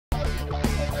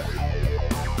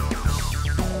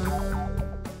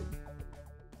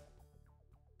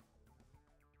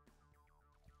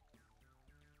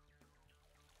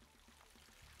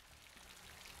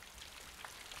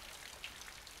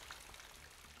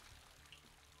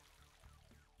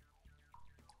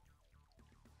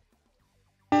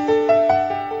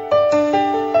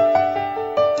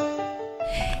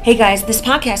Hey guys, this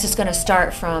podcast is going to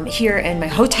start from here in my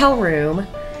hotel room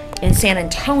in San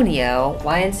Antonio.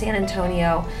 Why in San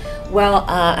Antonio? Well,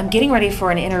 I'm getting ready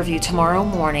for an interview tomorrow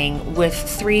morning with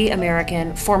 3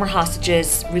 American former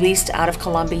hostages released out of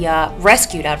Colombia,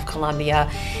 rescued out of Colombia,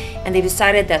 and they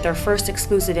decided that their first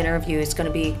exclusive interview is going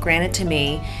to be granted to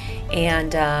me.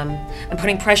 And I'm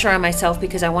putting pressure on myself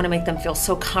because I want to make them feel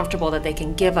so comfortable that they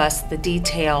can give us the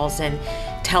details and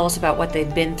tell us about what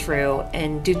they've been through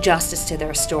and do justice to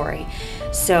their story.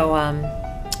 So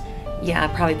yeah,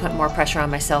 I'm probably putting more pressure on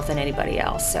myself than anybody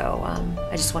else. So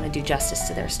I just want to do justice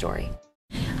to their story.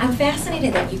 I'm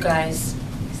fascinated that you guys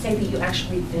say that you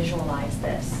actually visualize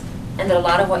this and that a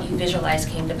lot of what you visualized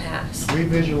came to pass. We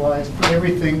visualized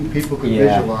everything people could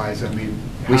visualize. I mean,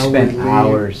 we spent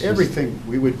hours. Everything.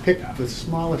 We would pick the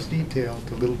smallest detail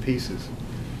to little pieces.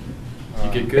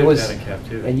 You get good at that in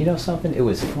captivity. And you know something? It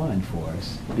was fun for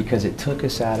us because it took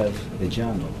us out of the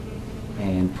jungle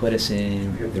and put us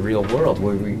in the real world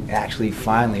where we actually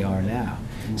finally are now.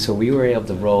 So we were able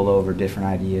to roll over different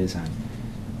ideas on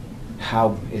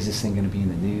how is this thing going to be in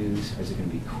the news? Is it going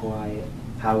to be quiet?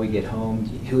 How do we get home?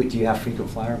 Do you have frequent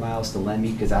flyer miles to lend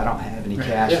me? Because I don't have any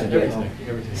cash to get home.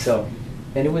 Everything. So,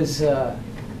 and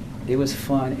it was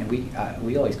fun, and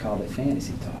we always called it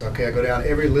fantasy talk. Okay, I go down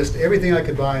every list, everything I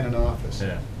could buy in an office.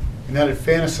 Yeah. And then I'd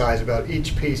fantasize about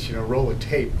each piece, you know, roll of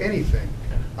tape, anything.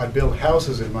 Yeah. I'd build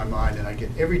houses in my mind, and I'd get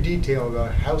every detail about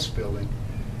a house building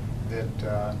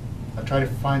that I'd try to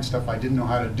find stuff I didn't know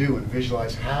how to do and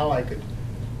visualize how I could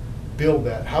build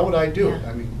that. How would I do it?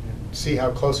 I mean, see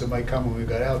how close it might come when we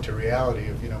got out to reality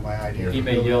of, you know, my idea. He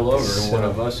may yell over to one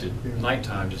of us at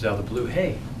nighttime, just out of the blue,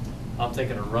 hey, I'm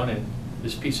thinking of running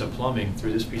this piece of plumbing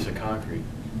through this piece of concrete.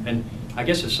 And I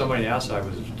guess if somebody outside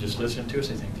was just listening to us,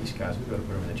 they think, these guys, we've got to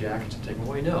put them in the jackets and take them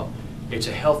away. No, it's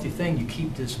a healthy thing. You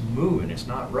keep this moving. It's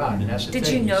not rotten, and that's the thing.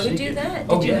 Did you know to do that?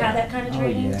 Did you have that kind of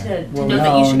training to Well, know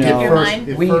that you should keep your mind?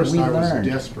 At first I was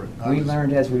desperate. We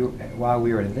learned while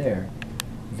we were there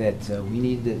that we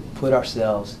needed to put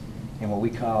ourselves in what we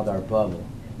called our bubble,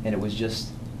 and it was just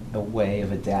a way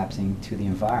of adapting to the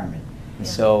environment. And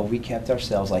so we kept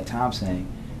ourselves, like Tom's saying,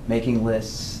 making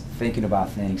lists, thinking about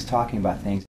things, talking about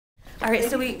things. All right,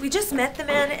 so we just met the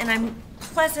men, and I'm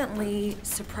pleasantly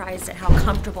surprised at how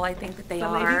comfortable I think that they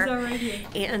are.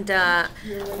 And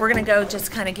we're going to go just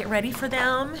kind of get ready for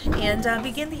them and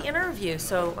begin the interview.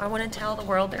 So I want to tell the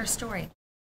world their story.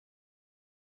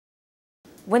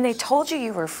 When they told you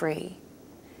you were free,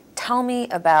 tell me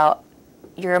about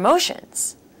your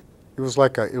emotions. It was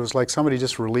like somebody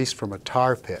just released from a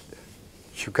tar pit.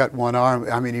 You got one arm.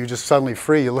 I mean, you're just suddenly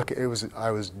free. You look.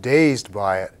 I was dazed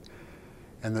by it,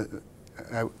 and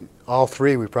all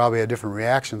 3 we probably had different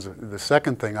reactions. The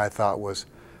second thing I thought was,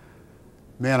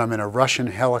 man, I'm in a Russian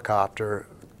helicopter.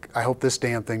 I hope this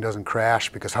damn thing doesn't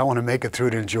crash because I want to make it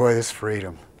through to enjoy this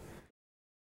freedom.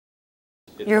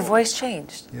 Your voice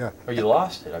changed. Yeah. Or you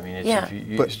lost it. I mean, it's, if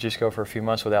you just go for a few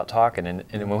months without talking,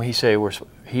 and when we say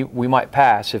we might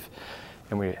pass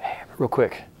and we real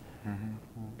quick.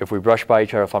 If we brush by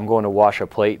each other, if I'm going to wash a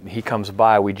plate and he comes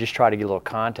by, we just try to get a little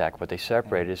contact, but they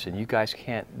separated us, and you guys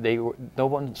can't. No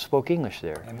one spoke English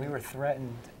there. And we were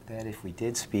threatened that if we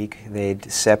did speak,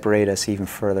 they'd separate us even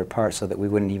further apart so that we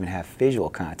wouldn't even have visual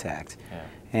contact. Yeah.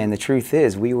 And the truth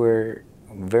is, we were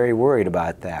very worried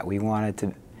about that. We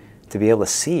wanted to be able to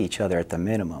see each other at the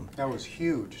minimum. That was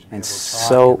huge. To be able to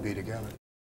so talk and be together.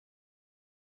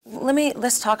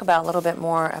 Let's talk about a little bit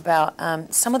more about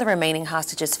some of the remaining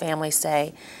hostages' families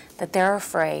say that they're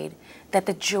afraid that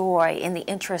the joy and the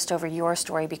interest over your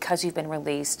story, because you've been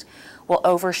released, will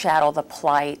overshadow the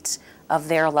plight of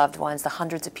their loved ones, the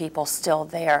hundreds of people still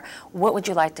there. What would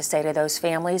you like to say to those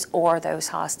families or those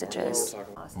hostages?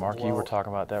 Mark, you were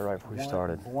talking about that right before we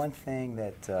started. One thing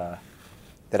that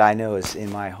I know is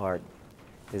in my heart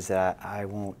is that I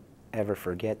won't ever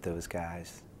forget those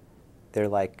guys. They're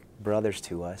like brothers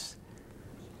to us.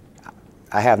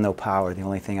 I have no power. The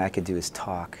only thing I could do is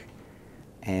talk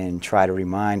and try to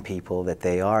remind people that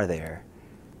they are there.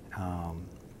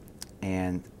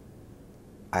 And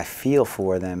I feel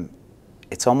for them.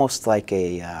 It's almost like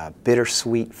a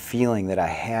bittersweet feeling that I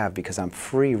have because I'm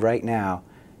free right now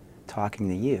talking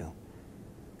to you.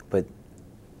 But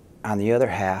on the other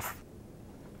half,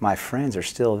 my friends are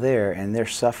still there and they're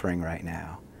suffering right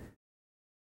now.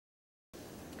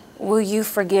 Will you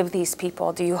forgive these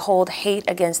people? Do you hold hate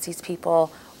against these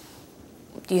people?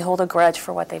 Do you hold a grudge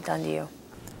for what they've done to you?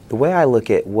 The way I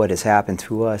look at what has happened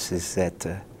to us is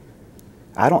that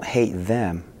I don't hate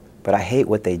them, but I hate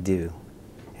what they do.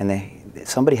 And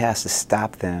somebody has to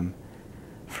stop them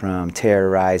from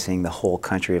terrorizing the whole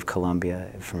country of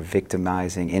Colombia, from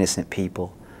victimizing innocent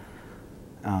people.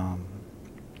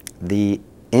 the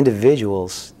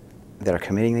individuals that are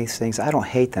committing these things, I don't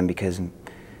hate them because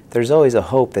there's always a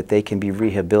hope that they can be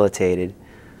rehabilitated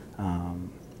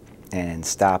and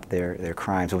stop their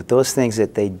crimes. With those things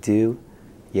that they do,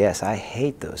 yes, I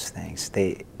hate those things.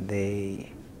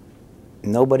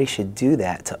 Nobody should do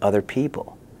that to other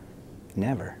people.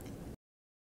 Never.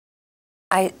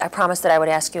 I promised that I would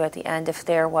ask you at the end if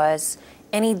there was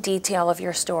any detail of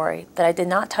your story that I did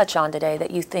not touch on today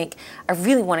that you think, I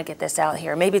really want to get this out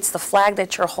here. Maybe it's the flag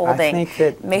that you're holding. I think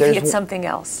that maybe it's something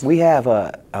else. We have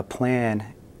a plan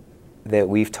that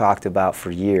we've talked about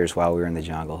for years while we were in the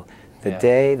jungle.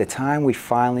 The time we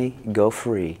finally go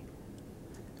free,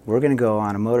 we're going to go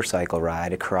on a motorcycle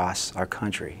ride across our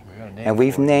country. And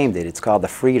we've named it. It's called the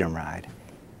Freedom Ride.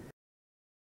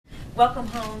 Welcome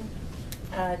home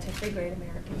to Free Great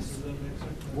Americans.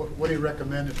 What do you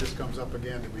recommend if this comes up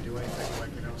again? Do we do anything like,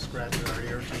 scratching our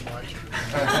ear too much?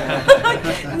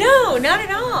 No, not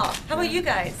at all. How about you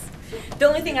guys? The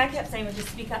only thing I kept saying was just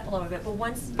speak up a little bit, but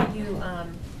once you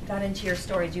got into your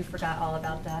stories, you forgot all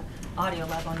about the audio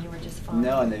level and you were just fine.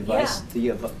 No, and the advice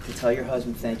to tell your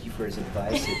husband thank you for his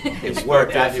advice. It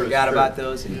worked. I forgot about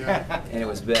those, and it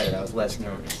was better. I was less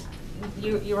nervous.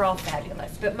 You were all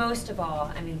fabulous, but most of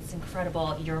all, I mean, it's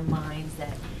incredible your minds,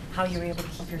 that how you were able to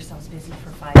keep yourselves busy for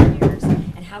 5 years,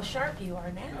 and how sharp you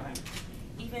are now.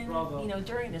 Even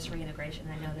during this reintegration,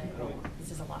 I know that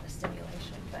this is a lot of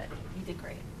stimulation, but you did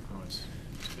great. Oh, it's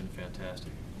been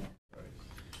fantastic.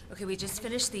 Okay, we just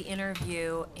finished the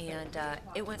interview, and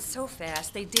it went so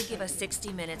fast. They did give us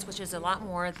 60 minutes, which is a lot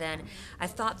more than I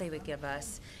thought they would give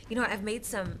us. I've made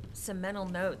some mental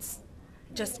notes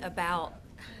just about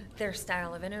their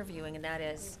style of interviewing, and that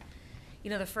is,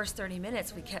 the first 30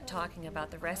 minutes we kept talking about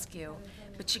the rescue,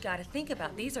 but you got to think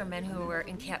about, these are men who were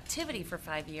in captivity for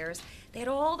 5 years. They had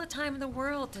all the time in the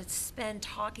world to spend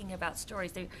talking about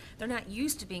stories. They're not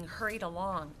used to being hurried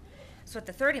along. So at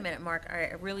the 30-minute mark,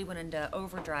 I really went into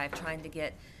overdrive trying to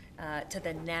get to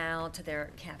the now, to their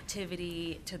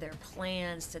captivity, to their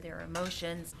plans, to their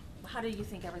emotions. How do you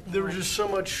think everything There went? was just so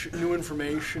much new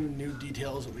information, new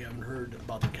details that we haven't heard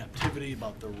about the captivity,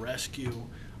 about the rescue.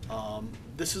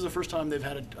 This is the first time they've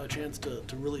had a chance to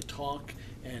really talk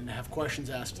and have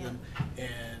questions asked to them.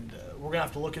 And we're going to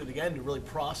have to look at it again to really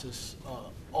process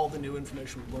all the new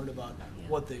information we've learned about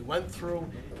what they went through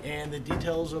and the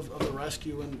details of the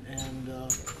rescue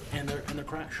and their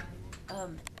crash.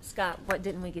 Scott, what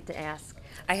didn't we get to ask?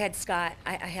 I had Scott,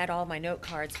 I had all my note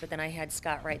cards, but then I had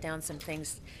Scott write down some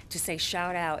things to say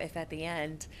shout out if at the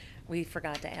end we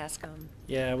forgot to ask him.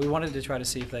 Yeah, we wanted to try to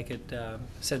see if they could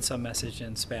send some message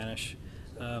in Spanish.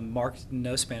 Mark didn't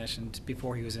know Spanish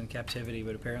before he was in captivity,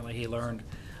 but apparently he learned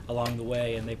along the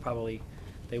way, and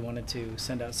they wanted to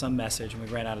send out some message, and we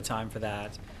ran out of time for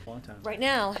that. Right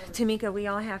now, Tamika, we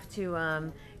all have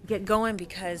to get going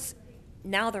because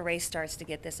now the race starts to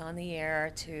get this on the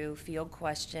air, to field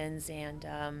questions, and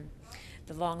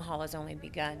the long haul has only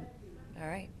begun. All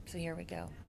right, so here we go.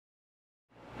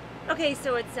 Okay,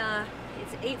 so it's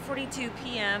 8:42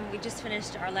 p.m. We just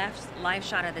finished our last live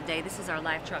shot of the day. This is our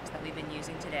live trucks that we've been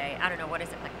using today. I don't know, what is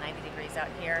it, like 90 degrees out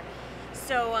here.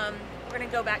 So we're going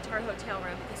to go back to our hotel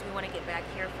room because we want to get back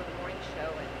here for the morning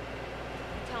show and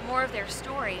tell more of their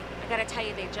story. I got to tell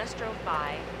you, they just drove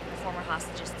by, the former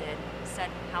hostages did, said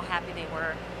how happy they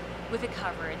were with the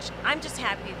coverage. I'm just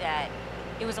happy that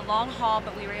it was a long haul,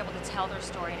 but we were able to tell their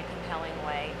story in a compelling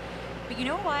way. But you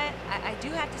know what? I do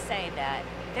have to say that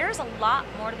there's a lot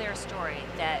more to their story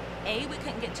that A, we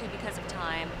couldn't get to because of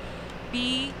time,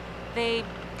 B, they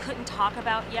couldn't talk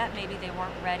about yet. Maybe they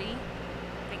weren't ready,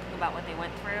 thinking about what they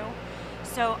went through.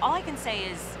 So all I can say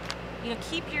is,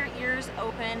 keep your ears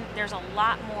open. There's a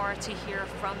lot more to hear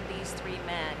from these three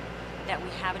men that we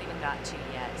haven't even got to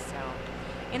yet. So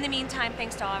in the meantime,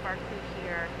 thanks to all of our crew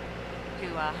here who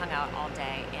hung out all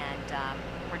day, and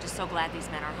we're just so glad these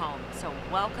men are home. So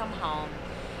welcome home.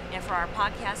 And for our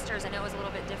podcasters, I know it was a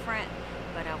little bit different,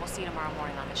 but we'll see you tomorrow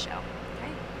morning on the show.